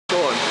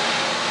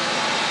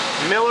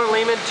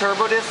Miller-Leaman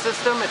turbo disc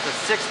system. It's a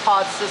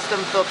 6-pod system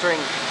filtering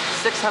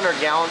 600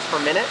 gallons per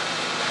minute.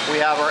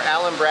 We have our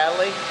Allen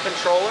Bradley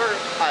controller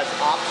as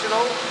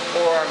optional,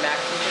 or our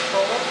maximum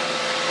controller.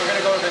 We're going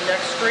to go to the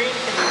next screen.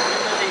 Can you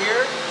zoom into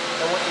here?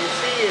 And what you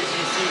see is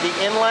you see the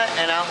inlet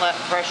and outlet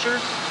pressures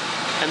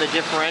and the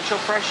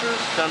differential pressures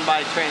done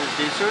by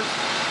transducers.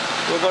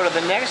 We'll go to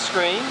the next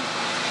screen.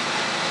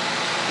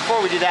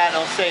 Before we do that,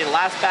 it'll say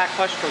last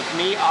backflush was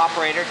me,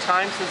 operator.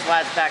 Time since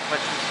last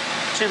backflush was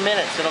 2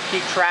 minutes. It'll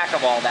keep track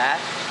of all that.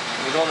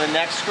 We'll go to the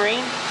next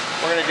screen.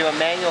 We're going to do a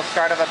manual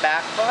start of a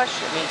backflush.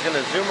 It means it's going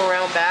to zoom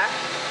around back.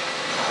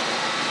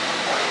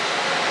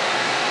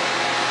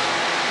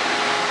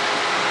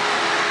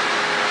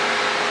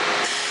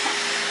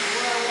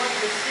 What I want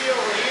you to see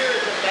over here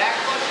is the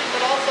backflushing,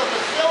 but also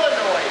the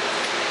solenoids.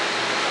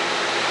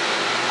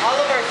 All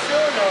of our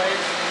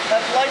solenoids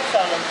have lights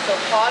on them, so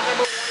pod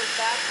number 1 is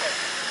backflush.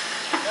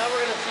 Now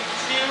we're going to see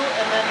 2,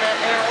 and then that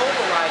air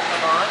override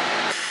come on.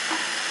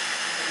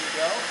 There you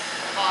go.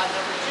 Pod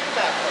number 2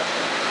 backflush.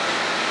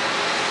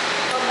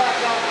 Come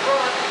back down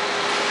front.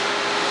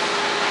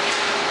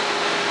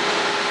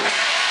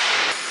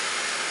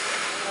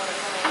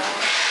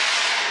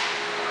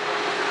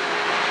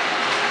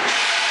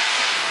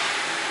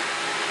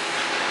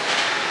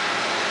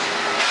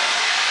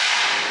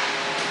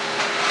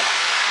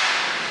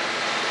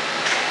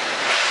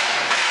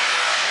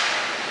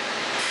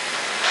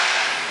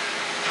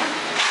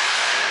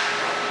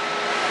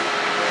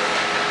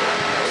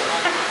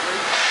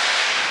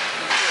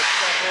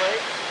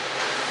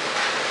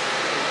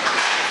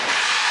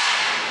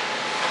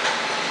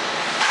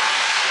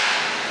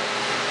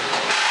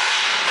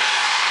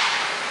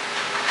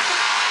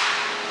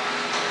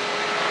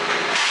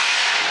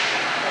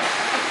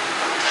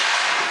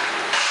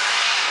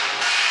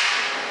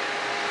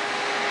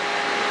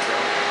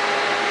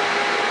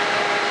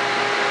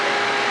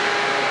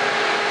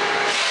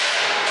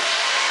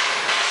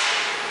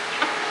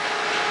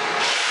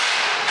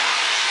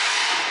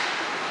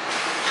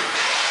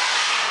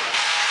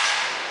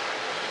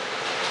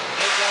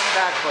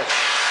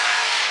 Backflush.